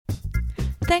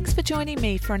Thanks for joining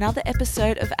me for another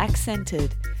episode of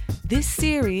Accented. This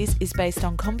series is based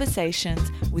on conversations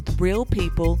with real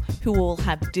people who all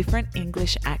have different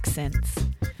English accents.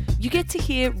 You get to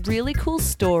hear really cool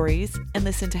stories and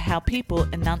listen to how people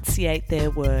enunciate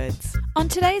their words. On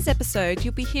today's episode,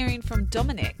 you'll be hearing from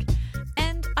Dominic,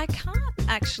 and I can't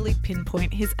actually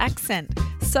pinpoint his accent,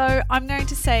 so I'm going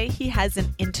to say he has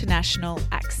an international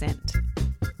accent.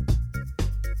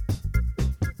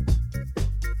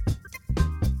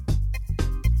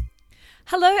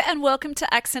 Hello and welcome to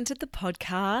Accented the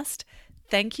podcast.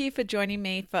 Thank you for joining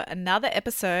me for another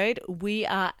episode. We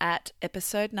are at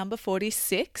episode number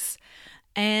 46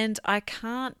 and I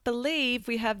can't believe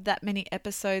we have that many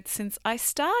episodes since I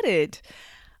started.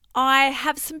 I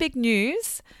have some big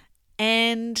news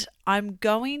and I'm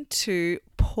going to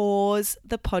pause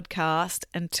the podcast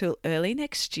until early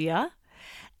next year,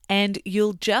 and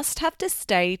you'll just have to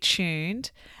stay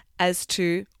tuned as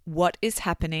to what is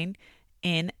happening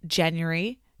in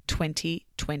January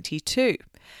 2022.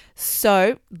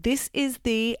 So this is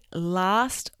the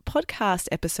last podcast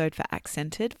episode for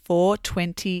Accented for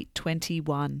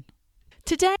 2021.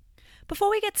 Today, before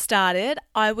we get started,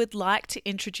 I would like to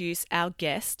introduce our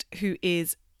guest, who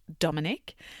is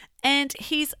Dominic, and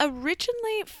he's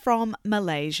originally from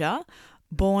Malaysia,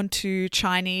 born to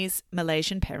Chinese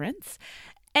Malaysian parents,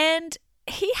 and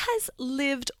he has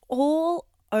lived all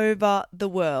over the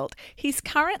world. He's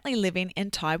currently living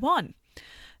in Taiwan.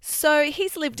 So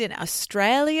he's lived in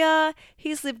Australia,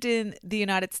 he's lived in the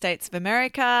United States of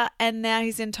America, and now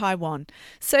he's in Taiwan.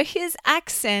 So his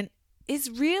accent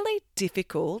is really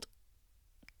difficult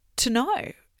to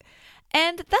know.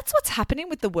 And that's what's happening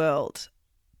with the world.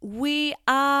 We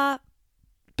are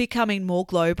becoming more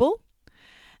global,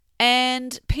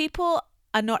 and people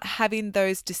are not having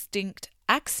those distinct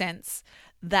accents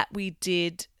that we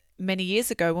did many years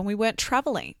ago when we weren't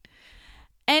traveling.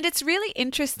 And it's really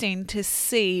interesting to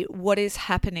see what is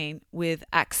happening with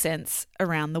accents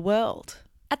around the world.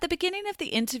 At the beginning of the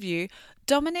interview,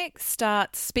 Dominic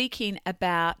starts speaking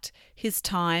about his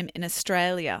time in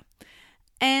Australia.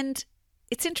 And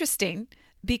it's interesting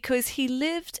because he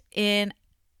lived in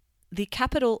the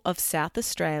capital of South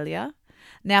Australia.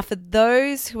 Now, for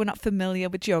those who are not familiar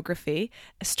with geography,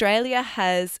 Australia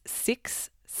has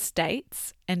 6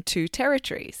 states and 2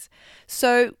 territories.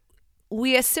 So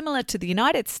we are similar to the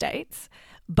United States,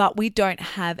 but we don't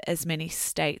have as many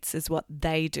states as what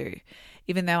they do.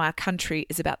 Even though our country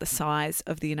is about the size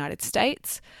of the United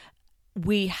States,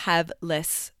 we have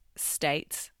less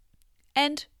states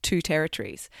and 2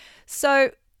 territories.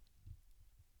 So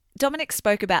Dominic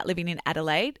spoke about living in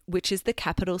Adelaide, which is the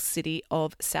capital city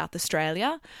of South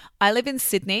Australia. I live in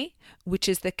Sydney, which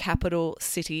is the capital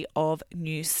city of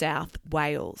New South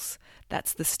Wales.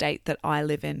 That's the state that I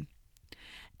live in.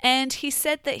 And he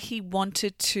said that he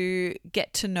wanted to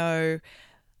get to know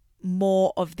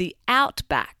more of the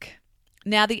outback.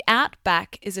 Now, the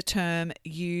outback is a term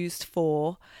used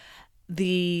for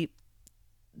the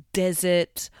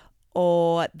desert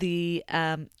or the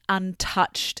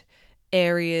untouched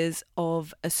areas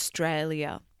of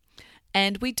Australia.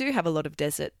 And we do have a lot of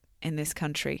desert in this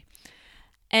country.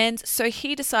 And so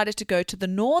he decided to go to the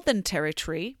Northern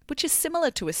Territory, which is similar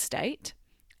to a state.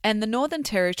 And the Northern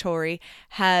Territory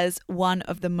has one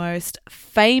of the most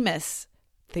famous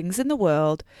things in the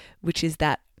world, which is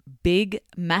that big,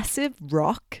 massive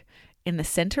rock in the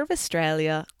center of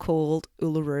Australia called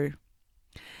Uluru.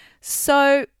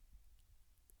 So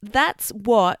that's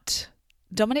what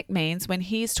Dominic means when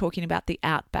he is talking about the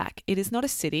outback. It is not a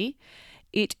city.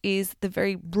 It is the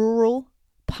very rural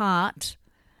part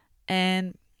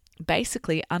and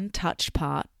basically untouched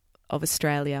part of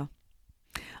Australia.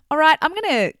 All right, I'm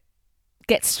going to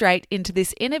get straight into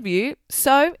this interview,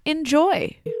 so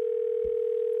enjoy.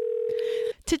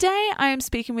 Today I am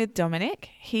speaking with Dominic.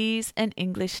 He's an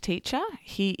English teacher.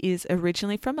 He is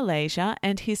originally from Malaysia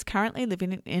and he's currently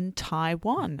living in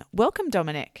Taiwan. Welcome,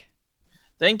 Dominic.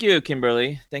 Thank you,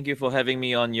 Kimberly. Thank you for having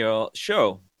me on your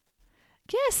show.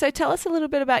 Yeah, so tell us a little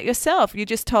bit about yourself. You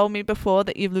just told me before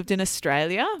that you've lived in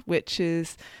Australia, which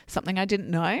is something I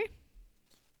didn't know.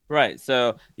 Right.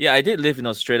 So, yeah, I did live in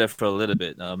Australia for a little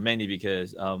bit, mainly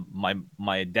because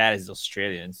my dad is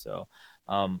Australian. So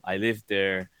I lived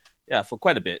there, for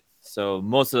quite a bit. So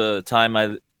most of the time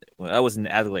I was in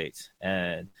Adelaide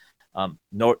and a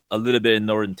little bit in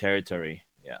Northern Territory.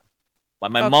 Yeah.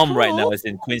 But my mom right now is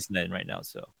in Queensland right now.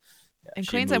 So in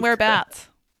Queensland, whereabouts?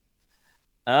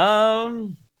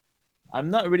 I'm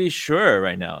not really sure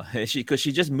right now. Because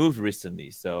she just moved recently.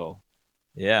 So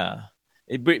yeah.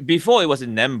 Before it was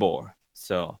in Nambour.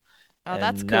 So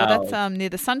that's cool. That's near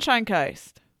the Sunshine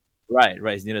Coast. Right.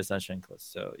 It's near the Sunshine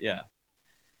Coast. So yeah.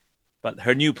 But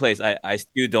her new place, I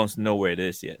still don't know where it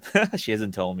is yet. She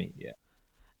hasn't told me yet.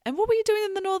 And what were you doing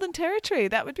in the Northern Territory?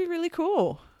 That would be really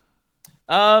cool.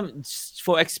 Just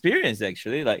for experience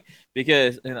actually, like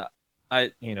because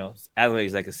Adelaide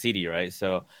is like a city, right?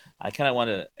 So I kind of want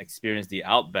to experience the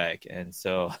outback, and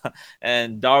so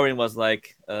and Darwin was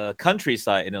like a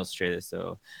countryside in Australia,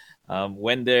 so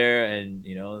went there and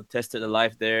tested the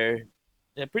life there.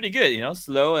 Yeah, pretty good,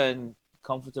 slow and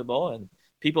comfortable, and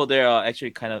people there are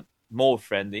actually kind of more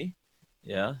friendly.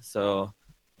 Yeah, so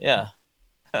yeah,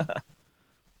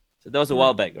 so that was a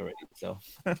while back already. So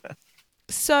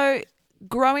So,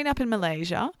 growing up in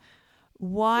Malaysia,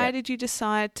 why yeah. did you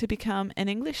decide to become an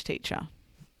English teacher?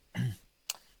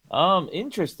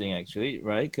 Interesting actually,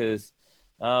 right? Because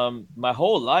my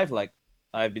whole life, like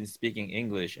I've been speaking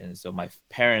English, and so my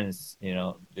parents,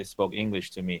 they spoke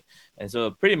English to me, and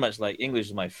so pretty much like English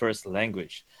is my first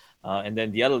language, and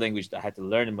then the other language that I had to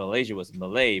learn in Malaysia was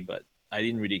Malay, but I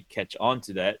didn't really catch on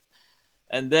to that.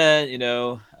 And then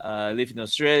I lived in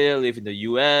Australia, lived in the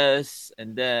U.S.,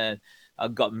 and then I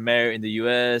got married in the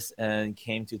U.S. and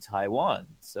came to Taiwan.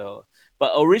 So,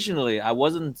 but originally I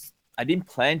didn't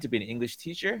plan to be an English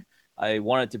teacher. I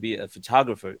wanted to be a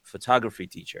photography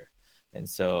teacher, and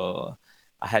so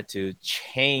I had to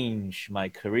change my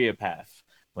career path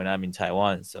when I'm in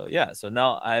Taiwan. So yeah, so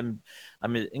now I'm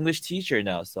an English teacher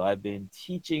now. So I've been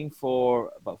teaching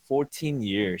for about 14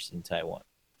 years in Taiwan.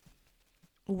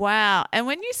 Wow. And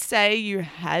when you say you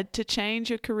had to change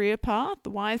your career path,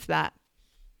 why is that?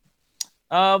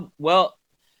 Well,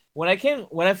 when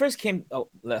I first came, how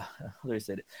do I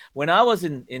say it? When I was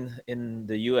in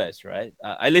the U.S., right?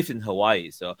 I lived in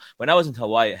Hawaii, so when I was in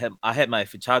Hawaii, I had my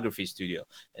photography studio,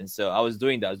 and so I was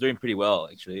doing that. I was doing pretty well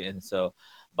actually, and so,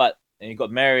 but and we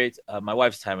got married. My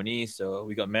wife's Taiwanese, so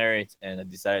we got married, and I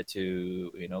decided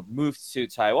to move to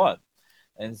Taiwan.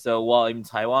 And so while in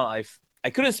Taiwan, I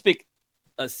couldn't speak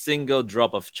a single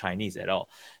drop of Chinese at all,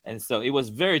 and so it was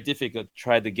very difficult to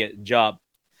try to get a job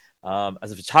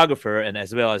as a photographer and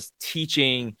as well as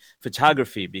teaching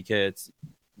photography because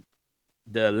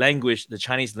the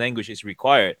Chinese language is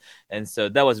required, and so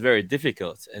that was very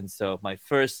difficult. And so my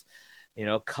first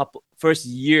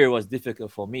year was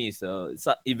difficult for me. So it's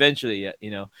eventually,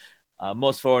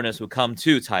 most foreigners who come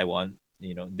to Taiwan,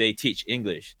 they teach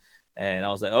English. And I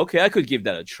was like, okay, I could give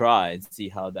that a try and see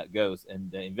how that goes. And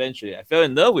then eventually I fell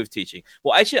in love with teaching.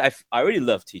 Well, actually, I already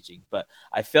love teaching, but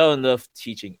I fell in love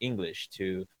teaching English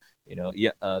to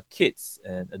kids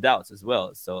and adults as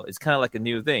well. So it's kind of like a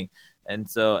new thing. And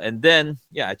then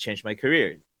I changed my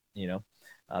career, you know,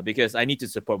 because I need to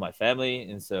support my family.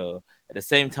 And so at the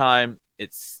same time,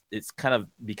 it's kind of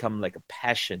become like a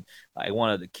passion. I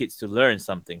wanted the kids to learn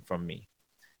something from me.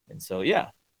 And so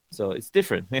so it's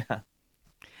different. Yeah.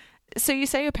 So you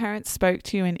say your parents spoke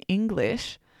to you in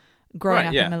English growing Right.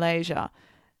 up in Yeah. Malaysia,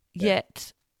 Yeah.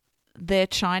 yet they're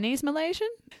Chinese Malaysian?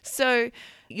 So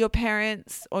your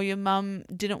parents or your mum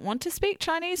didn't want to speak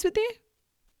Chinese with you?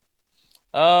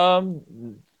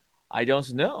 I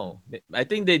don't know. I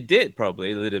think they did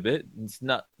probably a little bit. It's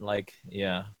not like,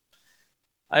 yeah.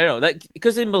 I don't know, like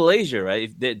because in Malaysia, right?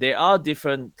 If there are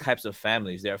different types of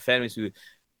families. There are families who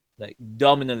like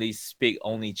dominantly speak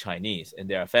only Chinese, and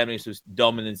there are families who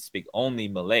dominantly speak only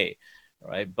Malay,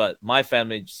 right? But my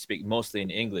family speak mostly in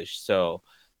English. So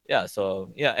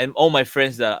and all my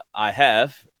friends that I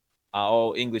have are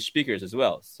all English speakers as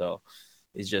well. So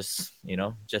it's just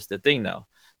just the thing now.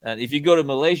 And if you go to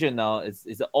Malaysia now, it's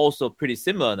also pretty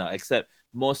similar now, except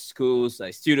most schools,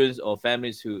 like students or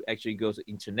families who actually go to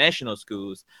international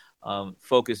schools,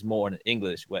 focus more on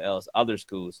English, whereas other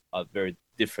schools are very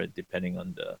different depending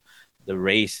on the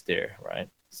race there, right?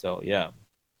 So yeah,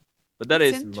 but that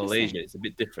That's is Malaysia. interesting. It's a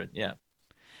bit different. Yeah,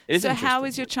 it is So how interesting.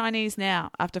 is your Chinese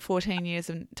now after 14 years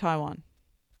in Taiwan?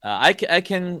 I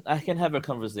can have a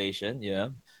conversation, yeah,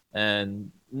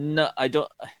 and no, I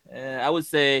don't. I would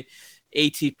say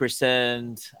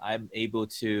 80% I'm able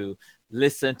to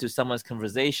listen to someone's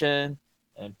conversation,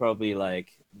 and probably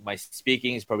like my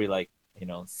speaking is probably like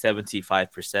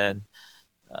 75%.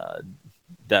 Uh,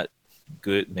 that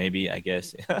good maybe I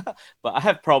guess, but I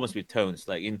have problems with tones.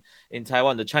 Like in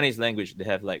Taiwan, the Chinese language they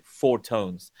have like four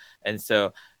tones, and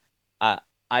so I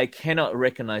I cannot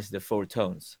recognize the four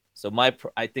tones. So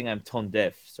I think I'm tone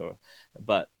deaf. So,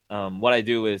 but what I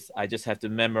do is I just have to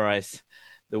memorize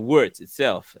the words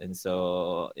itself. And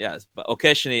so yes, but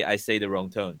occasionally I say the wrong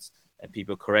tones, and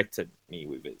people corrected me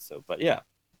with it. So, but yeah,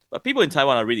 but people in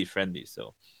Taiwan are really friendly,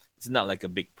 so it's not like a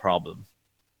big problem.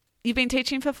 You've been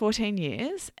teaching for 14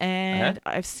 years Uh-huh. and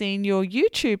I've seen your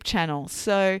YouTube channel.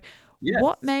 So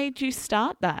what Yes. made you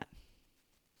start that?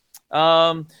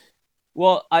 Um,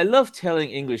 Well, I love telling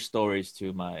English stories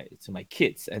to my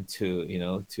kids and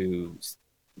to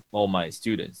all my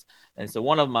students. And so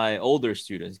one of my older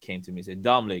students came to me and said,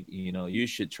 Dominic, you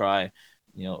should try,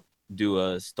 you know, do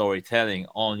a storytelling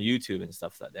on YouTube and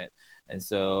stuff like that. And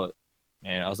so,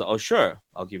 and I was like, oh, sure,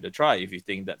 I'll give it a try if you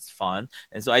think that's fun.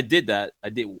 And so I did that. I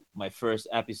did my first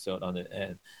episode on it,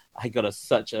 and I got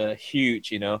such a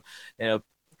huge,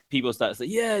 people started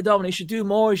saying, yeah, Dominic, you should do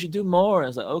more. You should do more. And I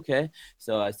was like, okay.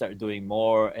 So I started doing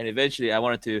more, and eventually I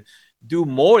wanted to do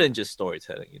more than just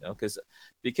storytelling,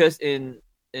 because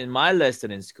in my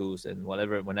lesson in schools and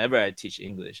whenever I teach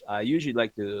English, I usually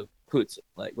like to put,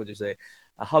 like, what do you say,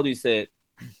 how do you say it,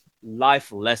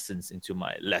 life lessons into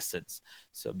my lessons.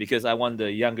 So because I want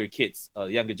the younger kids,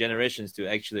 younger generations to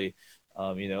actually,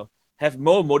 have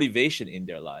more motivation in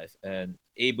their life and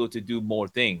able to do more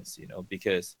things,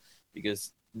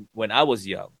 because when I was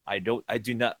young, I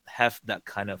do not have that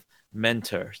kind of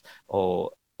mentors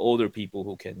or older people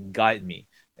who can guide me.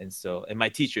 And my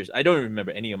teachers, I don't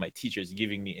remember any of my teachers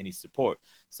giving me any support.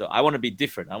 So I want to be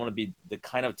different. I want to be the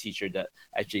kind of teacher that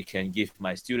actually can give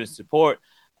my students support,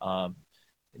 um,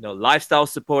 lifestyle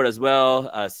support as well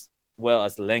as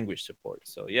language support.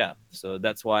 So yeah, so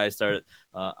that's why I started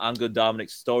Uncle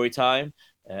Dominic's story time,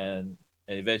 and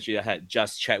eventually I had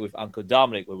Just Chat with Uncle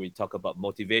Dominic, where we talk about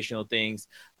motivational things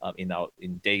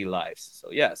in daily lives.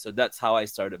 So yeah, so that's how I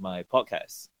started my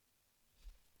podcast.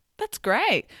 That's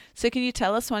great. So, can you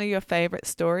tell us one of your favorite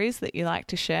stories that you like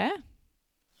to share?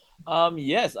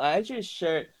 Yes, I actually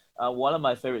shared one of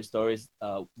my favorite stories,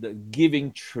 the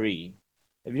Giving Tree.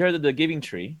 Have you heard of the Giving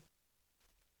Tree?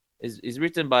 Is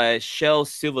written by Shel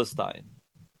Silverstein.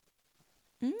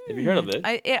 Have you heard of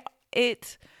it?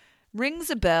 It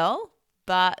rings a bell,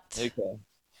 but Okay. So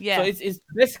yeah. it's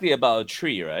basically about a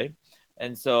tree, right?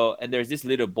 And there's this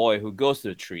little boy who goes to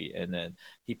the tree, and then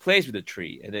he plays with the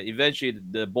tree, and then eventually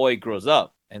the boy grows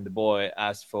up, and the boy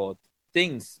asks for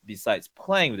things besides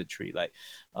playing with the tree, like,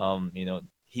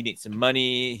 he needs some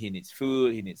money, he needs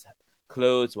food, he needs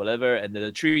clothes, whatever. And then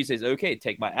the tree says, "Okay,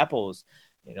 take my apples,"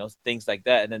 things like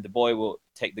that. And then the boy will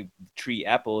take the tree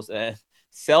apples and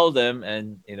sell them,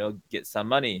 and get some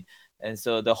money. And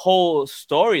so the whole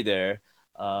story there,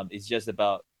 is just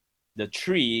about the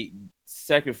tree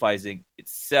sacrificing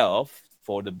itself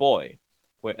for the boy,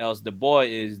 whereas the boy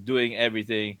is doing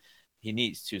everything he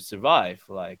needs to survive.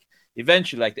 Like,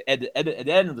 eventually, like at the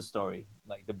end of the story,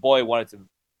 like, the boy wanted to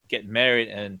get married,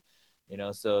 and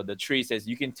so the tree says,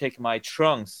 "You can take my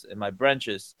trunks and my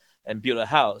branches and build a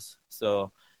house."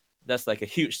 So that's like a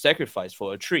huge sacrifice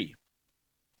for a tree.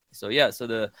 So yeah, so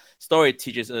the story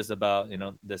teaches us about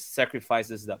the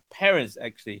sacrifices that parents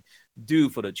actually do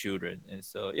for the children. And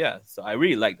so yeah, so I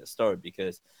really like the story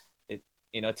because it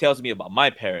tells me about my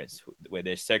parents, where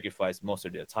they sacrifice most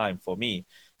of their time for me,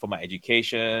 for my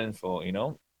education, for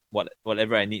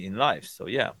whatever I need in life. So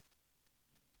yeah.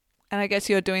 And I guess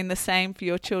you're doing the same for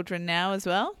your children now as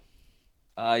well?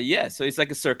 Yeah, so it's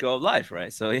like a circle of life,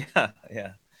 right? So yeah,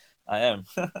 yeah, I am.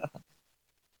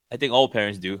 I think all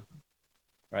parents do,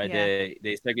 right? Yeah.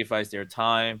 They sacrifice their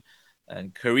time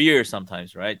and career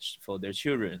sometimes, right, for their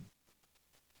children.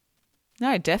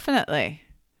 No, definitely.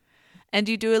 And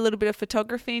do you do a little bit of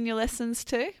photography in your lessons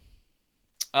too?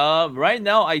 Right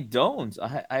now I don't.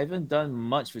 I haven't done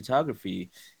much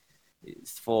photography.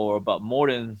 It's for about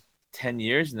more than 10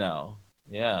 years now.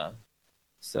 Yeah.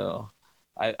 So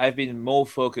I've been more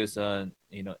focused on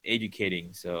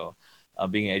educating. So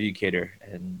being an educator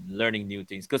and learning new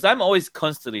things, because I'm always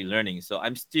constantly learning. So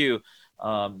I'm still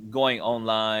going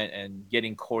online and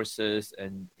getting courses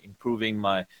and improving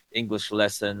my English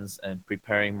lessons and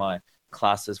preparing my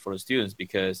classes for the students,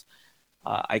 because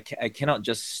I cannot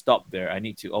just stop there. I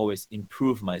need to always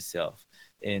improve myself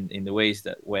in the ways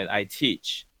that when I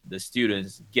teach, the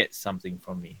students get something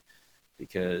from me,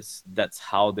 because that's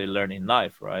how they learn in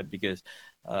life, right? Because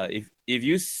if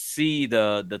you see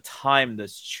the time the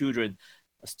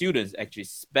students actually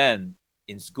spend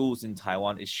in schools in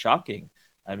Taiwan, is shocking.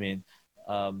 I mean,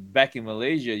 back in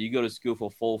Malaysia, you go to school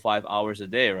for 4 or 5 hours a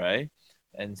day, right?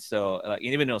 And so, like,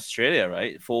 even in Australia,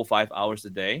 right, 4 or 5 hours a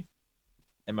day.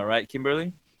 Am I right,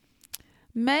 Kimberly?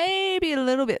 Maybe a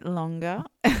little bit longer.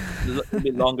 A little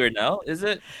bit longer now, is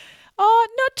it? Oh,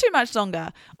 not too much longer.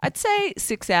 I'd say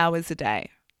 6 hours a day.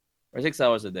 Or 6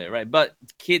 hours a day, right? But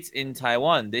kids in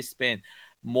Taiwan, they spend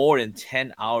more than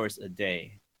 10 hours a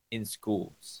day in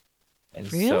schools. And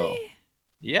so, Really?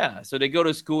 yeah, so they go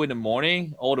to school in the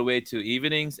morning all the way to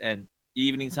evenings, and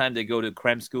evening time they go to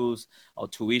cram schools or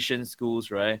tuition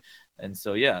schools, right? And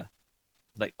so, yeah,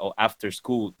 like, oh, after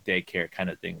school daycare kind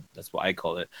of thing. That's what I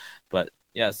call it. But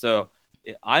yeah, so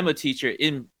I'm a teacher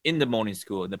in the morning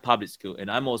school, in the public school, and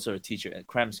I'm also a teacher at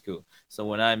cram school. So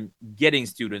when I'm getting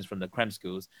students from the cram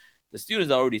schools, the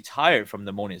students are already tired from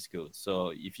the morning school.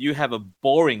 So if you have a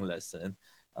boring lesson,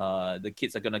 the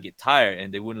kids are gonna get tired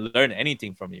and they wouldn't learn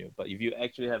anything from you. But if you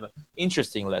actually have an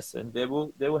interesting lesson, they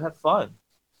will have fun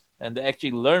and they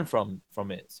actually learn from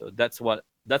it. So that's why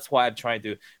I'm trying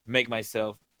to make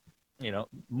myself,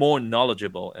 more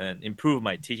knowledgeable and improve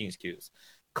my teaching skills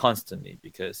constantly,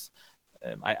 because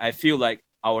I feel like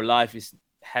our life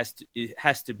has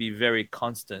to be very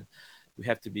constant. We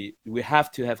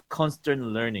have to have constant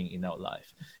learning in our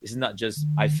life. It's not just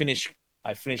I finish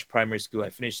primary school,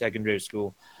 I finish secondary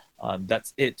school,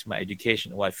 that's it to my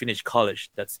education, or I finish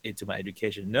college, that's it to my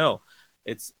education. No,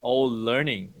 it's all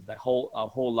learning. Our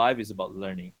whole life is about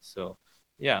learning. So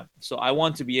yeah, so I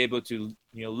want to be able to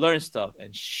learn stuff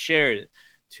and share it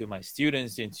to my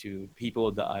students and to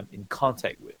people that I'm in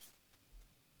contact with.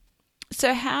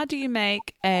 So, how do you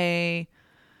make a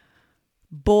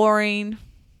boring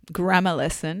grammar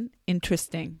lesson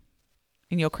interesting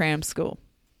in your cram school?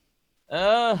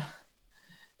 Uh,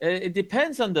 it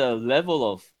depends on the level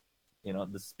of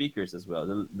the speakers as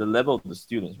well, the level of the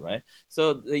students, right?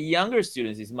 So the younger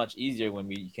students is much easier when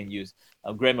we can use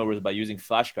grammar words by using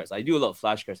flashcards. I do a lot of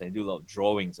flashcards. I do a lot of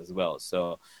drawings as well.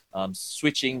 So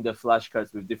switching the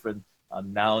flashcards with different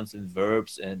nouns and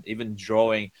verbs, and even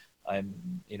drawing. I'm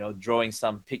drawing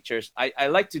some pictures. I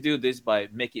like to do this by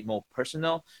make it more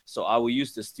personal. So I will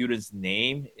use the student's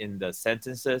name in the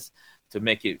sentences to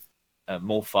make it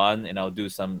more fun, and I'll do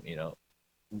some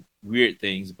weird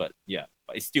things, but yeah,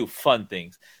 but it's still fun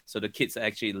things. So the kids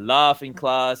actually laugh in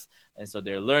class, and so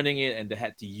they're learning it, and they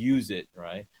had to use it,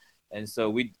 right? And so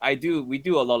we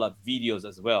do a lot of videos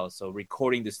as well. So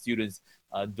recording the students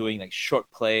doing like short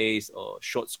plays or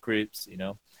short scripts,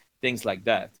 things like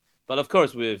that. But of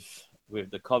course, with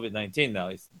the COVID-19 now,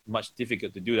 it's much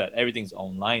difficult to do that. Everything's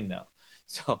online now,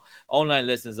 so online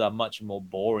lessons are much more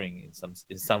boring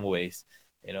in some ways.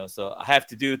 So I have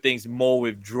to do things more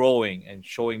with drawing and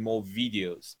showing more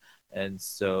videos, and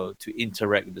so to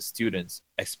interact with the students,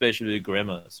 especially the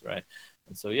grammars, right?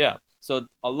 And so yeah, so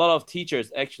a lot of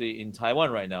teachers actually in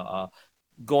Taiwan right now are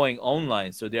going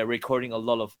online, so they're recording a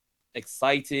lot of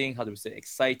exciting, how do we say,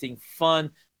 exciting,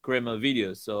 fun grammar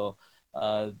videos. So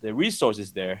the resource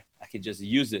is there. I can just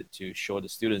use it to show the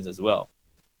students as well.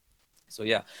 So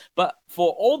yeah, but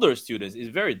for older students, it's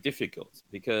very difficult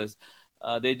because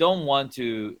they don't want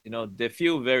to, they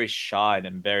feel very shy and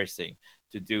embarrassing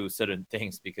to do certain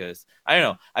things, because I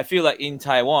don't know. I feel like in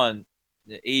Taiwan,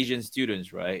 the Asian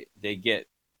students, right, they get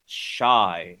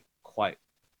shy quite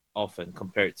often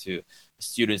compared to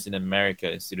students in America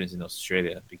and students in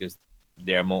Australia, because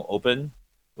they're more open.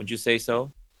 Would you say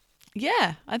so?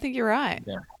 Yeah, I think you're right.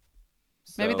 Yeah.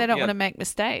 Maybe So they don't yeah, want to make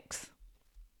mistakes.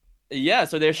 yeah.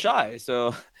 So they're shy.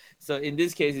 So in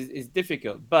this case, it's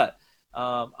difficult. But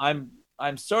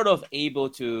I'm sort of able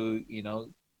to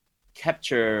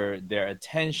capture their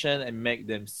attention and make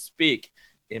them speak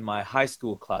in my high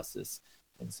school classes.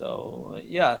 And so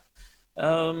yeah,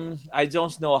 I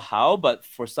don't know how, but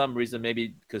for some reason,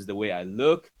 maybe because the way I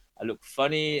look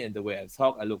funny, and the way I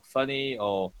talk, I look funny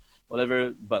or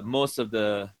whatever. But most of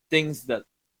the things that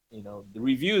the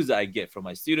reviews that I get from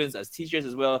my students as teachers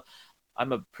as well,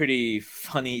 I'm a pretty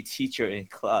funny teacher in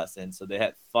class, and so they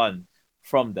had fun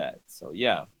from that. So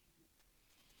yeah,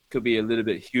 could be a little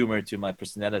bit humor to my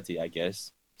personality, I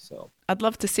guess. So I'd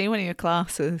love to see one of your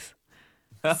classes.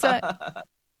 So,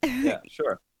 yeah,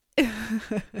 sure.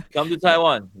 Come to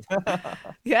Taiwan.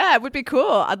 yeah, it would be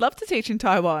cool. I'd love to teach in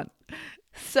Taiwan.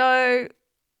 So,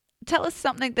 tell us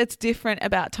something that's different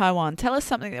about Taiwan. Tell us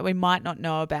something that we might not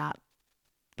know about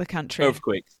the country.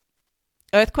 Earthquakes.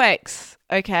 Earthquakes.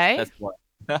 Okay. That's what.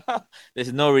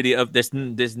 There's no really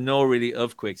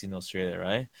earthquakes in Australia,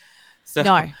 right? So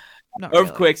No, not really.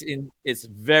 earthquakes it's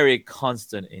very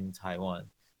constant in Taiwan.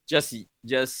 Just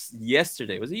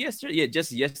yesterday, was it yesterday? Yeah,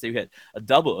 just yesterday we had a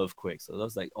double earthquake. So I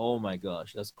was like, oh my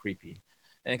gosh, that's creepy.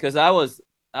 And because I was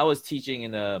teaching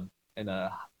in a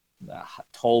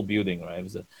tall building, right? It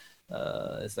was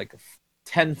it's like a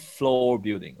 10th floor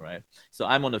building, right? So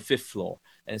I'm on the 5th floor,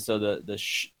 and so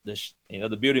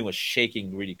the building was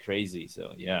shaking really crazy.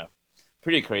 So yeah,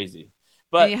 pretty crazy.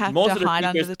 And you But have most to of the hide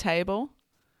under speakers, the table.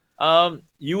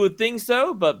 you would think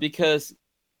so, but because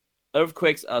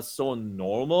earthquakes are so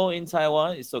normal in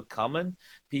Taiwan, it's so common,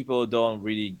 people don't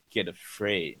really get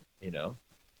afraid.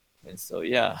 And so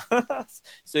yeah,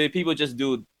 so people just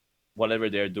do whatever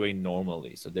they're doing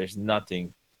normally. So there's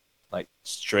nothing like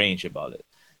strange about it.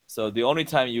 So the only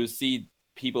time you see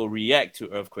people react to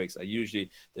earthquakes are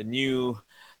usually the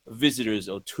visitors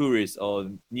or tourists or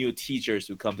new teachers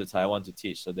who come to Taiwan to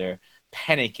teach. So they're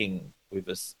panicking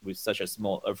with such a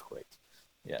small earthquake.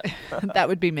 Yeah. That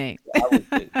would be me.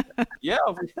 Yeah.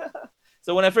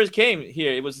 So when I first came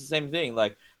here, it was the same thing.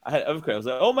 Like I had earthquake. I was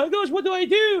like, oh my gosh, what do I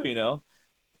do?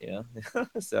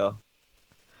 So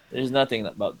there's nothing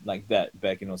about like that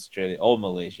back in Australia or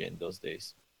Malaysia in those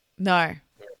days. No,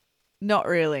 not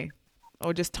really.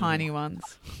 Or just tiny ones.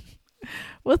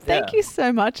 Well, thank you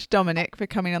so much, Dominic, for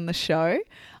coming on the show.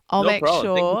 I'll make problem.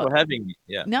 sure. Thank you for having me.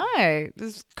 Yeah. No, it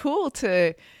was cool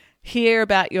to hear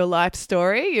about your life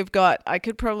story. I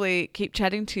could probably keep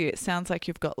chatting to you. It sounds like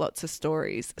you've got lots of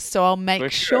stories. So I'll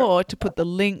make sure to put the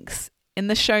links in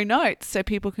the show notes so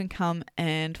people can come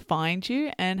and find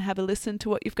you and have a listen to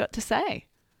what you've got to say.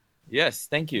 Yes,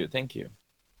 thank you. Thank you.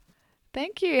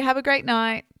 Thank you. Have a great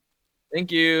night.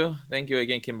 Thank you. Thank you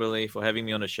again, Kimberly, for having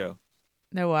me on the show.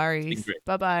 No worries.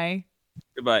 Bye-bye.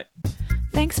 Goodbye.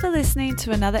 Thanks for listening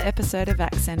to another episode of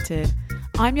Accented.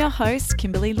 I'm your host,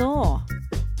 Kimberly Law.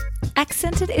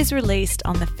 Accented is released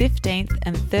on the 15th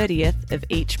and 30th of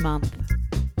each month.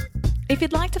 If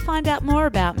you'd like to find out more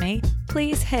about me,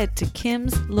 please head to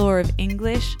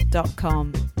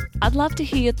kimslawoфenglish.com. I'd love to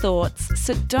hear your thoughts,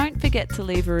 so don't forget to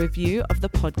leave a review of the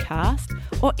podcast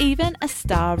or even a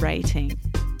star rating.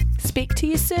 Speak to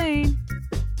you soon.